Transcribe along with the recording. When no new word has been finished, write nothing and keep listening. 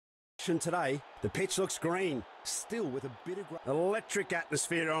Today, the pitch looks green, still with a bit of electric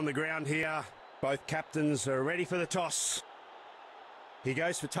atmosphere on the ground here. Both captains are ready for the toss. He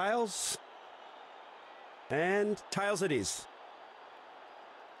goes for tails, and tails it is.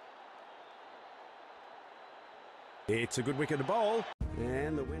 It's a good wicket to bowl,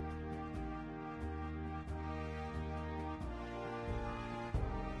 and the win.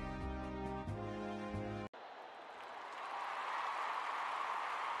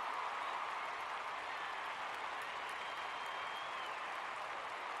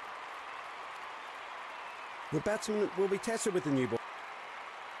 The batsman will be tested with the new ball.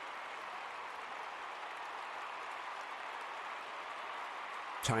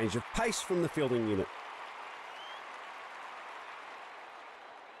 Change of pace from the fielding unit.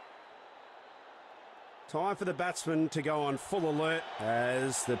 Time for the batsman to go on full alert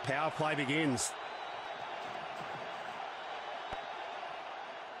as the power play begins.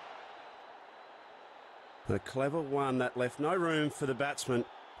 A clever one that left no room for the batsman.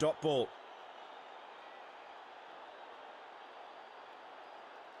 Dot ball.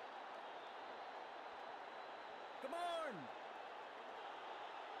 Come on!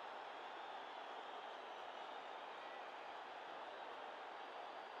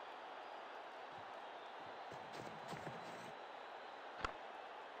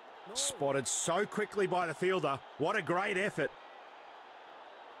 No. Spotted so quickly by the fielder. What a great effort.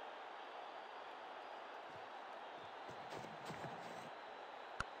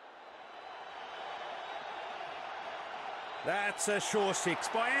 That's a sure six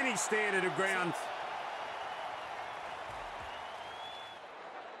by any standard of ground.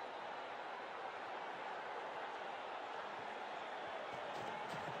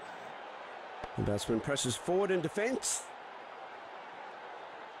 The batsman presses forward in defence.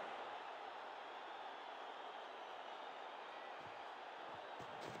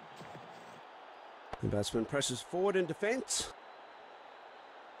 The batsman presses forward in defence.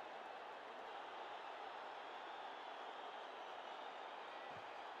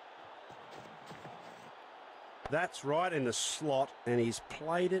 That's right in the slot, and he's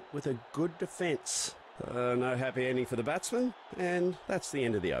played it with a good defence. No happy ending for the batsman, and that's the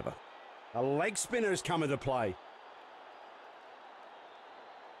end of the over. A leg spinner has come into play.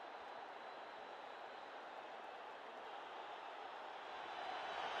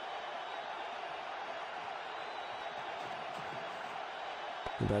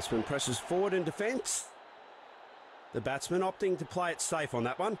 The batsman presses forward in defence. The batsman opting to play it safe on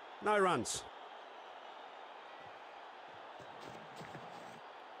that one. No runs.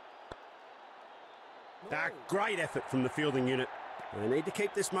 No. Great effort from the fielding unit. They need to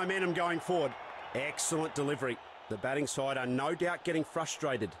keep this momentum going forward. Excellent delivery. The batting side are no doubt getting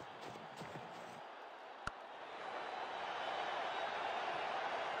frustrated.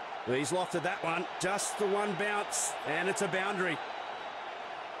 He's lofted that one. Just the one bounce, and it's a boundary.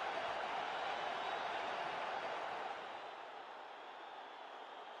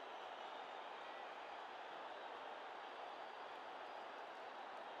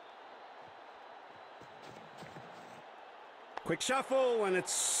 Quick shuffle, and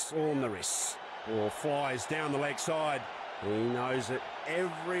it's on the wrist. Ball flies down the leg side. He knows that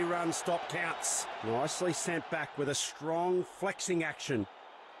every run stop counts. Nicely sent back with a strong flexing action.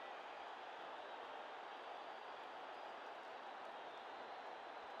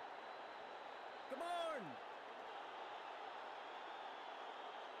 Come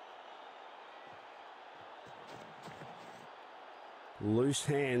on! Loose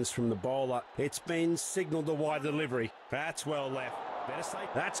hands from the bowler. It's been signalled a wide delivery. That's well left. Better say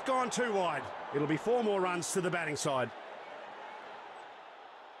that's gone too wide. It'll be 4 more runs to the batting side.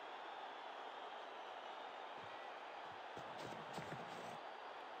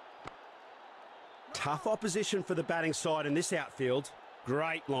 Tough opposition for the batting side in this outfield.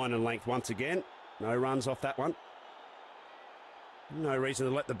 Great line and length once again. No runs off that one. No reason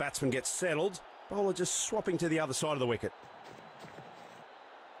to let the batsman get settled. Bowler just swapping to the other side of the wicket.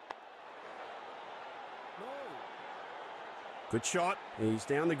 Good shot. He's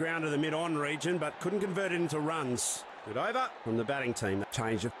down the ground to the mid-on region, but couldn't convert it into runs. Good over from the batting team.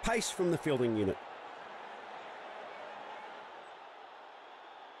 Change of pace from the fielding unit.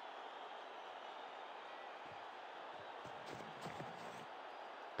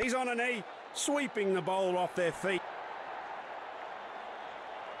 He's on a knee, sweeping the bowler off their feet.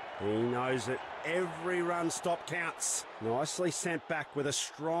 He knows that every run stop counts. Nicely sent back with a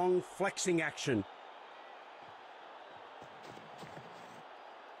strong flexing action.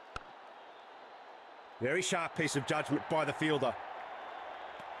 Very sharp piece of judgment by the fielder.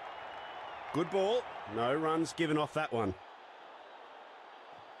 Good ball. No runs given off that one.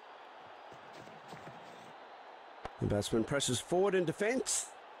 The batsman presses forward in defence.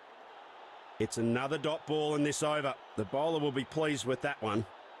 It's another dot ball in this over. The bowler will be pleased with that one.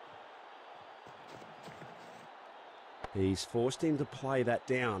 He's forced him to play that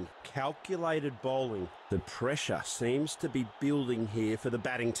down. Calculated bowling. The pressure seems to be building here for the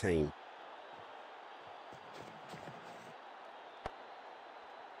batting team.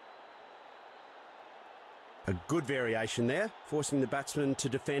 A good variation there, forcing the batsman to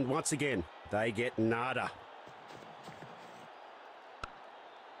defend once again. They get nada.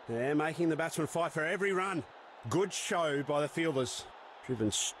 They're making the batsman fight for every run. Good show by the fielders.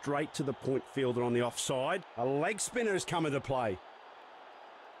 Driven straight to the point fielder on the offside. A leg spinner has come into play.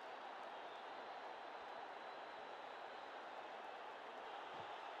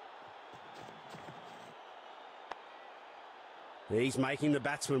 He's making the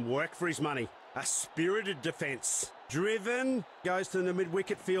batsman work for his money. A spirited defence. Driven. Goes to the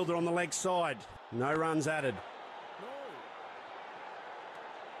mid-wicket fielder on the leg side. No runs added.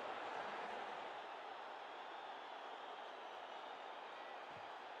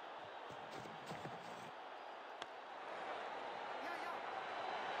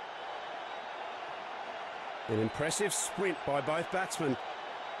 An impressive sprint by both batsmen.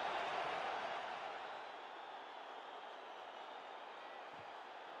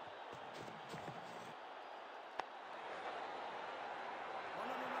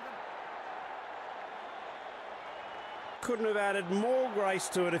 Couldn't have added more grace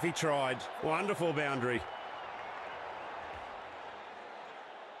to it if he tried. Wonderful boundary.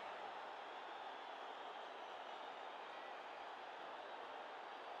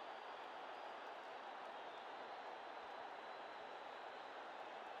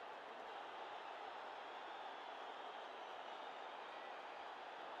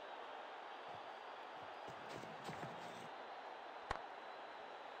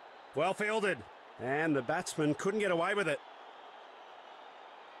 Well fielded. And the batsman couldn't get away with it.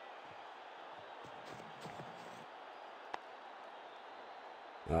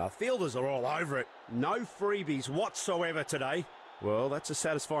 Fielders are all over it. No freebies whatsoever today. Well, that's a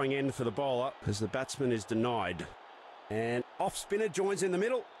satisfying end for the bowler as the batsman is denied. And off spinner joins in the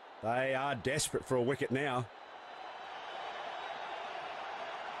middle. They are desperate for a wicket now.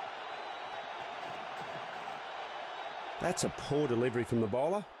 That's a poor delivery from the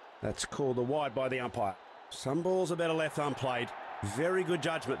bowler. That's called a wide by the umpire. Some balls are better left unplayed. Very good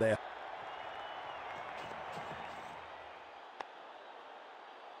judgment there.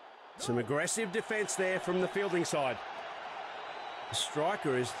 Some aggressive defence there from the fielding side. The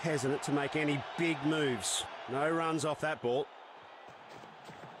striker is hesitant to make any big moves. No runs off that ball.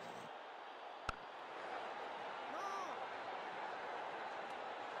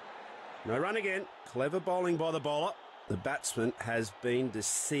 No run again. Clever bowling by the bowler. The batsman has been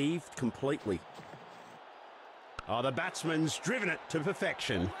deceived completely. Oh, the batsman's driven it to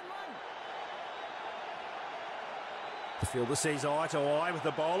perfection. The fielder sees eye to eye with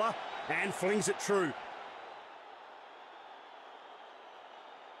the bowler and flings it true.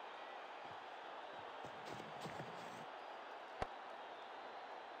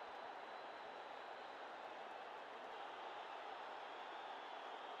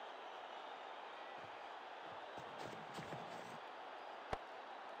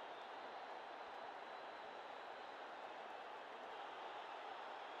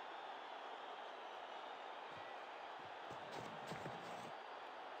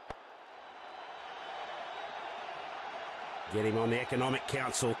 Get him on the Economic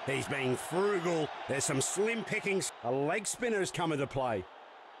Council. He's being frugal. There's some slim pickings. A leg spinner has come into play.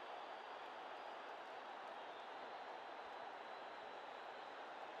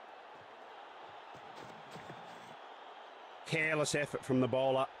 Careless effort from the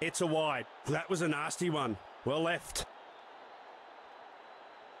bowler. It's a wide. That was a nasty one. Well left.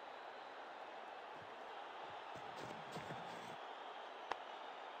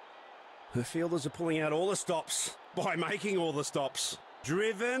 The fielders are pulling out all the stops by making all the stops.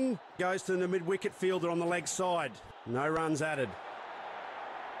 Driven. Goes to the mid-wicket fielder on the leg side. No runs added.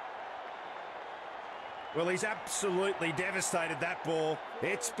 Well, he's absolutely devastated that ball.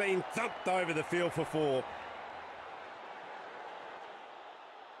 It's been thumped over the field for four.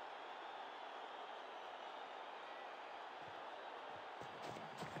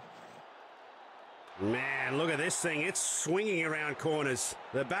 Man, look at this thing. It's swinging around corners.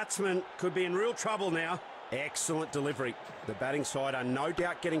 The batsman could be in real trouble now. Excellent delivery. The batting side are no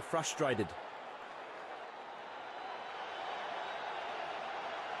doubt getting frustrated.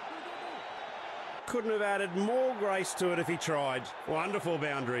 Couldn't have added more grace to it if he tried. Wonderful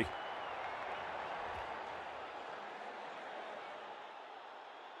boundary.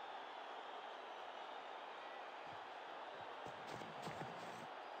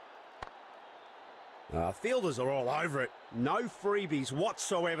 Fielders are all over it. No freebies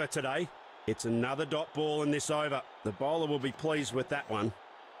whatsoever today. It's another dot ball in this over. The bowler will be pleased with that one.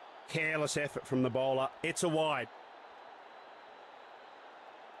 Careless effort from the bowler. It's a wide.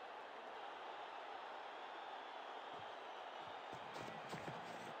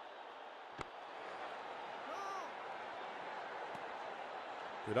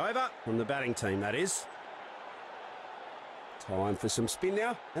 Good over from the batting team, that is. Time for some spin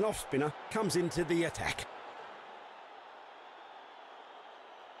now. An off spinner comes into the attack.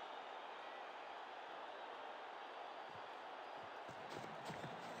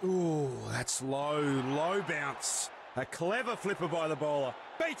 Ooh, that's low bounce. A clever flipper by the bowler.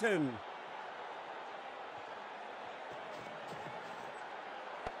 Beaten.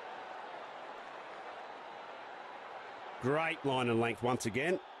 Great line and length once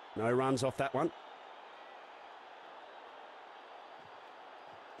again. No runs off that one.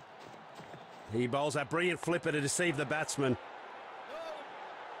 He bowls a brilliant flipper to deceive the batsman.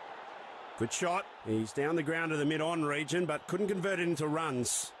 Good shot. He's down the ground to the mid-on region, but couldn't convert it into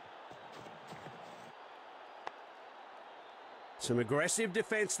runs. Some aggressive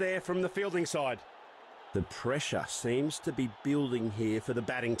defence there from the fielding side. The pressure seems to be building here for the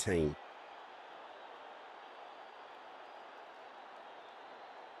batting team.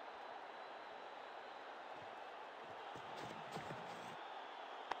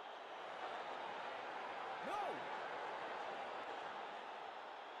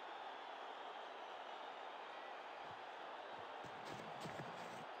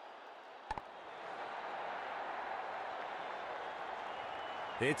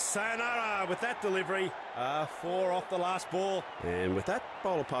 It's sayonara with that delivery. 4 off the last ball. And with that,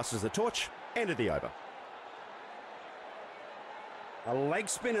 bowler passes the torch. End of the over. A leg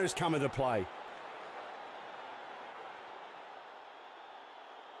spinner has come into play.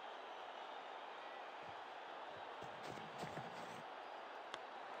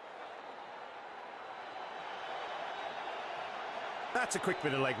 That's a quick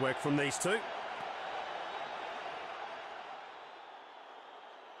bit of leg work from these two.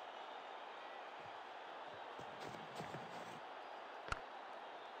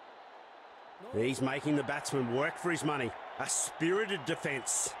 He's making the batsman work for his money. A spirited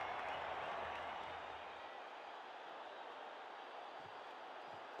defence.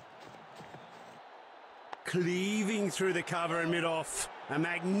 Cleaving through the cover and mid-off. A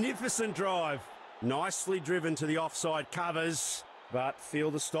magnificent drive. Nicely driven to the offside covers, but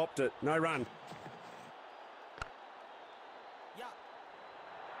fielder stopped it. No run.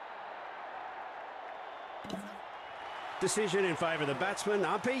 Decision in favour of the batsman.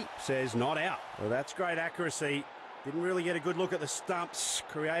 Umpy says not out. Well, that's great accuracy. Didn't really get a good look at the stumps.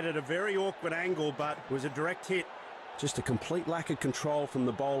 Created a very awkward angle, but it was a direct hit. Just a complete lack of control from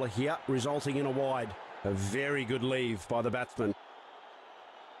the bowler here, resulting in a wide. A very good leave by the batsman.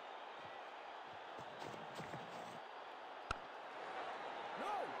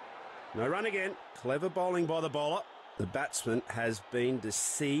 No run again. Clever bowling by the bowler. The batsman has been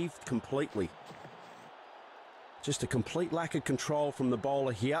deceived completely. Just a complete lack of control from the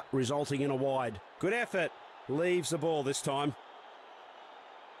bowler here, resulting in a wide. Good effort. Leaves the ball this time.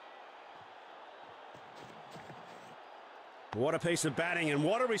 What a piece of batting and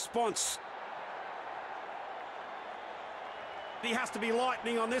what a response. He has to be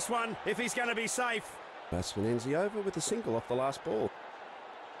lightning on this one if he's going to be safe. Batsman ends the over with a single off the last ball.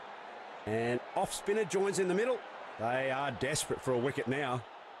 And off spinner joins in the middle. They are desperate for a wicket now.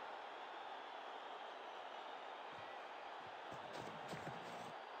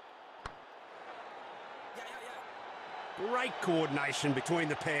 Great coordination between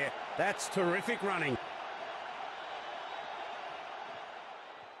the pair. That's terrific running.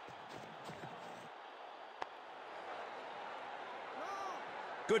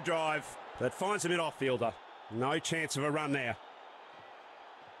 Good drive, but finds a mid-off fielder. No chance of a run there.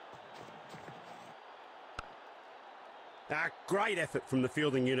 Great effort from the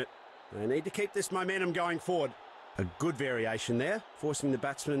fielding unit. They need to keep this momentum going forward. A good variation there, forcing the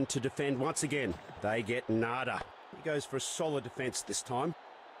batsman to defend once again. They get nada. He goes for a solid defence this time.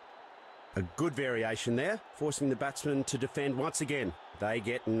 A good variation there, forcing the batsman to defend once again. They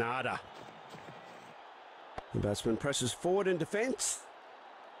get nada. The batsman presses forward in defence.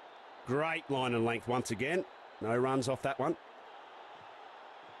 Great line and length once again. No runs off that one.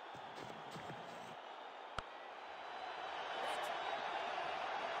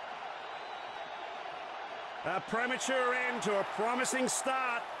 A premature end to a promising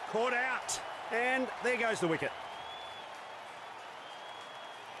start. Caught out. And there goes the wicket.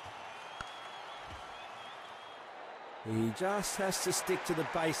 He just has to stick to the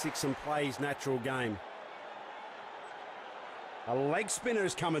basics and play his natural game. A leg spinner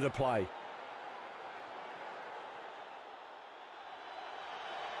has come into play.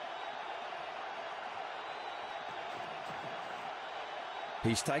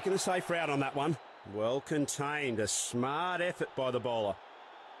 He's taken the safe route on that one. Well contained, a smart effort by the bowler.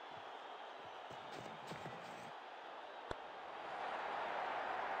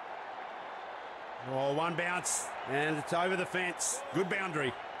 Oh, one bounce, and it's over the fence. Good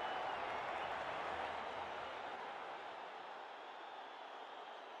boundary.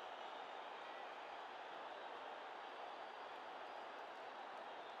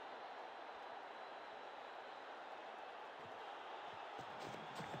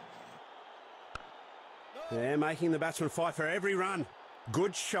 They're making the batsman fight for every run.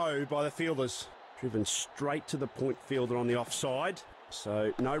 Good show by the fielders. Driven straight to the point fielder on the offside,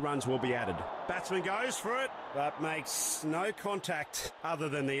 so no runs will be added. Batsman goes for it, but makes no contact other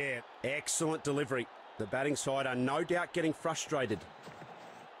than the air. Excellent delivery. The batting side are no doubt getting frustrated.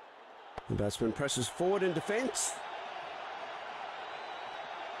 The batsman presses forward in defence.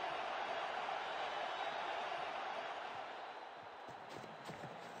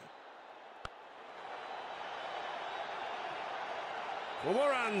 Four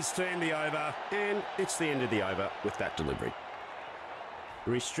more runs to end the over, and it's the end of the over with that delivery.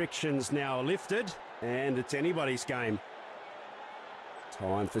 Restrictions now lifted, and it's anybody's game.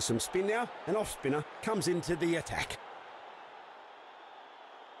 Time for some spin now. An off spinner comes into the attack.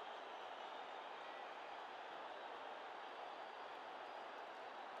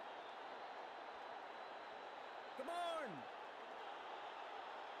 Come on!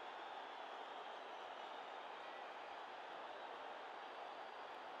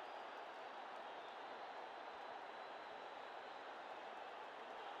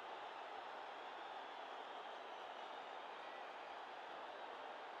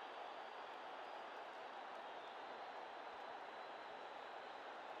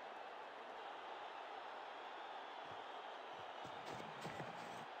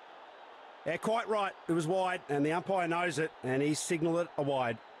 Yeah, quite right. It was wide, and the umpire knows it, and he signalled it a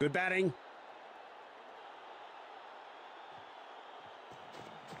wide. Good batting.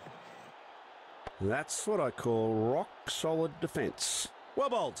 That's what I call rock-solid defence.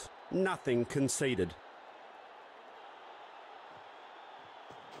 Well bowled. Nothing conceded.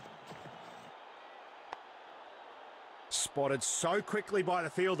 Spotted so quickly by the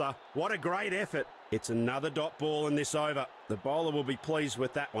fielder. What a great effort. It's another dot ball in this over. The bowler will be pleased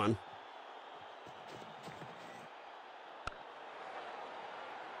with that one.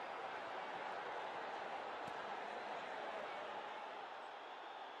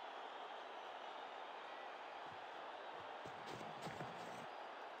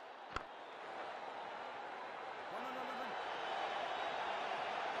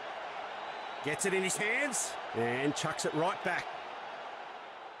 Gets it in his hands and chucks it right back.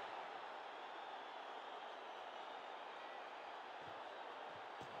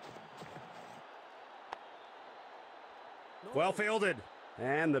 Well fielded,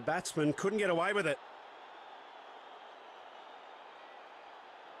 and the batsman couldn't get away with it.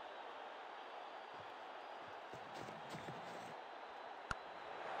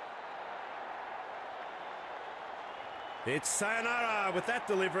 It's sayonara with that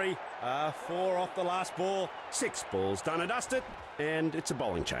delivery. 4 off the last ball. 6 balls done and dusted, and it's a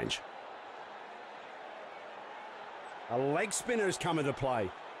bowling change. A leg spinner has come into play.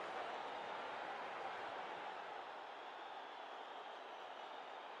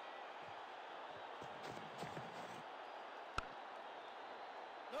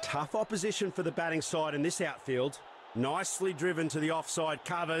 Tough opposition for the batting side in this outfield. Nicely driven to the offside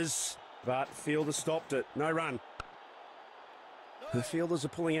covers, but fielder stopped it. No run. The fielders are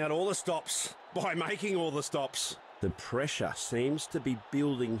pulling out all the stops by making all the stops. The pressure seems to be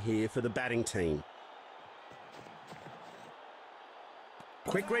building here for the batting team.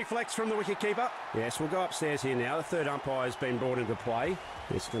 Quick reflex from the wicketkeeper. Yes, we'll go upstairs here now. The third umpire has been brought into play.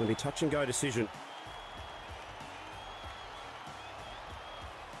 It's going to be touch and go decision.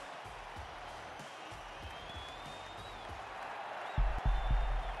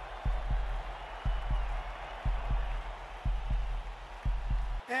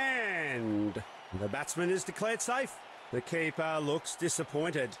 And the batsman is declared safe. The keeper looks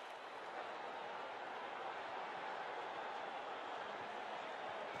disappointed.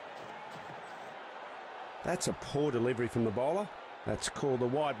 That's a poor delivery from the bowler. That's called a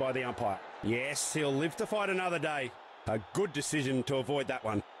wide by the umpire. Yes, he'll live to fight another day. A good decision to avoid that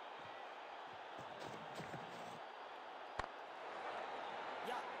one.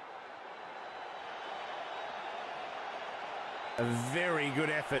 A very good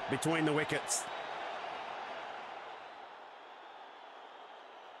effort between the wickets.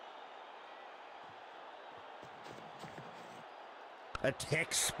 A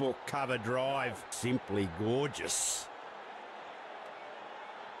textbook cover drive. Simply gorgeous.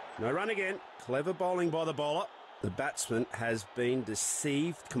 No run again. Clever bowling by the bowler. The batsman has been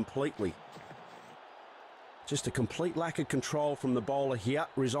deceived completely. Just a complete lack of control from the bowler here,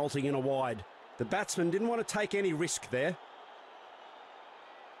 resulting in a wide. The batsman didn't want to take any risk there.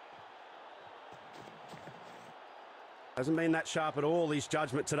 Hasn't been that sharp at all, his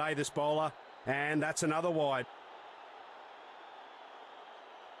judgment today, this bowler. And that's another wide.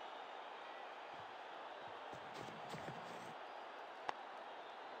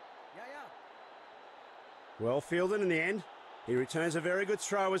 Well fielded in the end. He returns a very good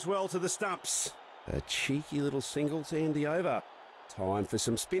throw as well to the stumps. A cheeky little single to end the over. Time for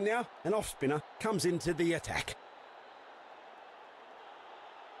some spin now. An off spinner comes into the attack.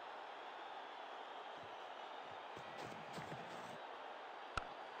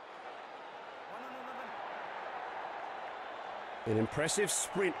 An impressive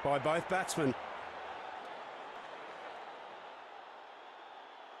sprint by both batsmen.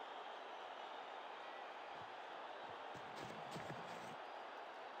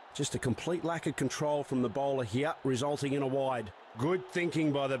 Just a complete lack of control from the bowler here, resulting in a wide. Good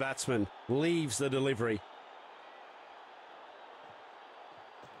thinking by the batsman. Leaves the delivery.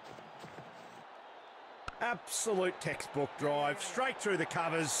 Absolute textbook drive, straight through the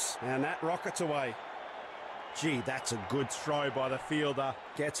covers, and that rockets away. Gee, that's a good throw by the fielder.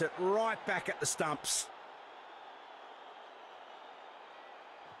 Gets it right back at the stumps.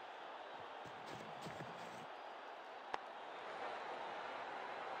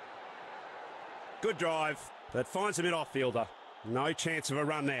 Good drive, but finds a mid-off fielder. No chance of a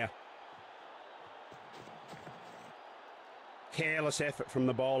run there. Careless effort from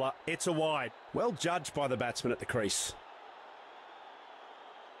the bowler. It's a wide. Well judged by the batsman at the crease.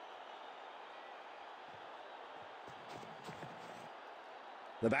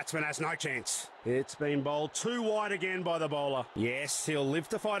 The batsman has no chance. It's been bowled too wide again by the bowler. Yes, he'll live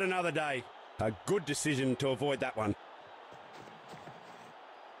to fight another day. A good decision to avoid that one.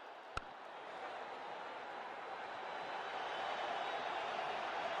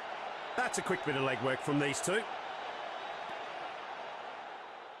 That's a quick bit of legwork from these two.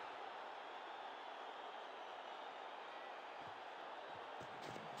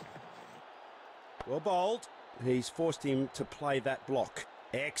 Well bowled. He's forced him to play that block.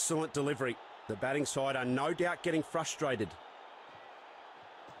 Excellent delivery. The batting side are no doubt getting frustrated.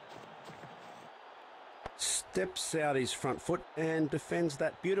 Steps out his front foot and defends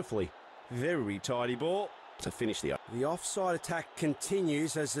that beautifully. Very tidy ball to finish the over. The offside attack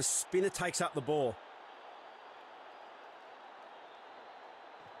continues as the spinner takes up the ball.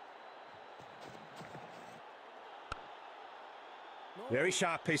 Very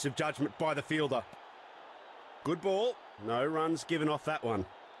sharp piece of judgment by the fielder. Good ball. No runs given off that one.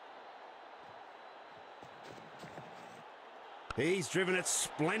 He's driven it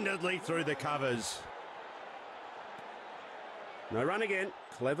splendidly through the covers. No run again.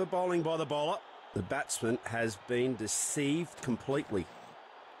 Clever bowling by the bowler. The batsman has been deceived completely.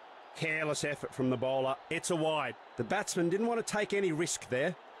 Careless effort from the bowler. It's a wide. The batsman didn't want to take any risk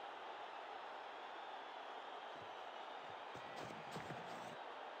there.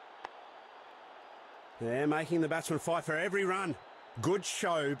 They're making the batsman fight for every run. Good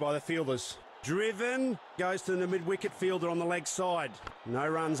show by the fielders. Driven, goes to the mid-wicket fielder on the leg side. No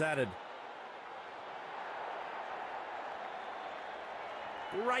runs added.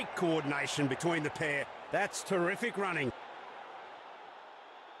 Great coordination between the pair. That's terrific running.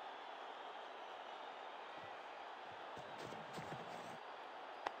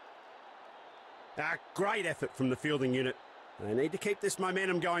 A great effort from the fielding unit. They need to keep this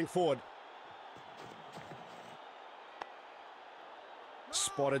momentum going forward.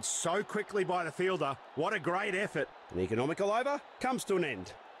 Spotted so quickly by the fielder. What a great effort. An economical over comes to an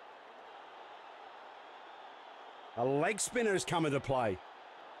end. A leg spinner has come into play.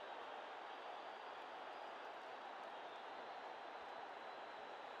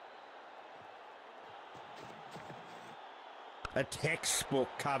 A textbook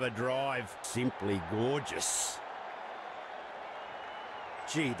cover drive. Simply gorgeous.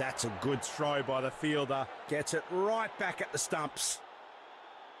 Gee, that's a good throw by the fielder. Gets it right back at the stumps.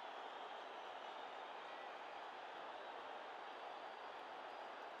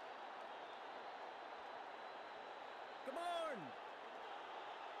 Come on!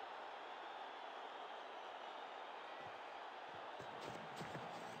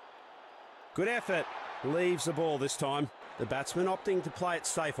 Good effort. Leaves the ball this time. The batsman opting to play it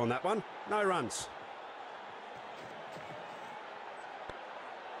safe on that one. No runs.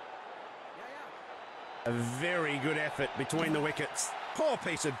 A very good effort between the wickets. Poor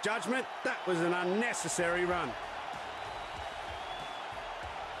piece of judgment. That was an unnecessary run.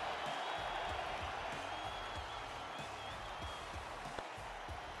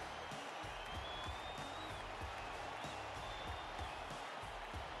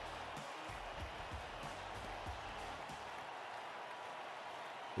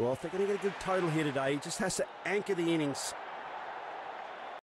 Well, if they're going to get a good total here today, he just has to anchor the innings.